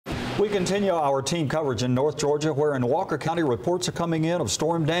We continue our team coverage in North Georgia, where in Walker County reports are coming in of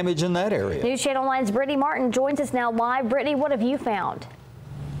storm damage in that area. News Channel 9's Brittany Martin joins us now live. Brittany, what have you found?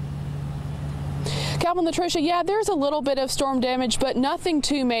 Calvin, Latricia, yeah, there's a little bit of storm damage, but nothing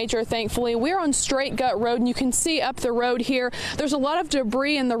too major, thankfully. We're on Straight Gut Road, and you can see up the road here, there's a lot of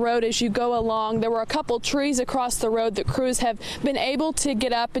debris in the road as you go along. There were a couple trees across the road that crews have been able to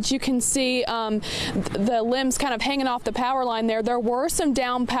get up, but you can see the limbs kind of hanging off the power line there. There were some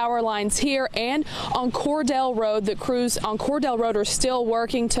down power lines here and on Cordell Road that crews on Cordell Road are still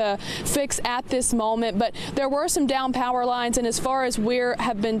working to fix at this moment, but there were some down power lines, and as far as we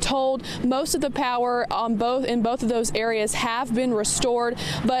have been told, most of the power in both of those areas have been restored,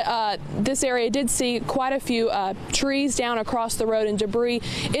 but this area did see quite a few trees down across the road and debris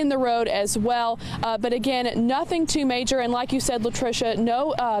in the road as well. But again, nothing too major, and like you said, Latricia,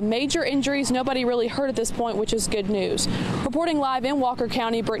 no major injuries, nobody really hurt at this point, which is good news. Reporting live in Walker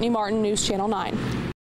County, Brittany Martin, News Channel 9.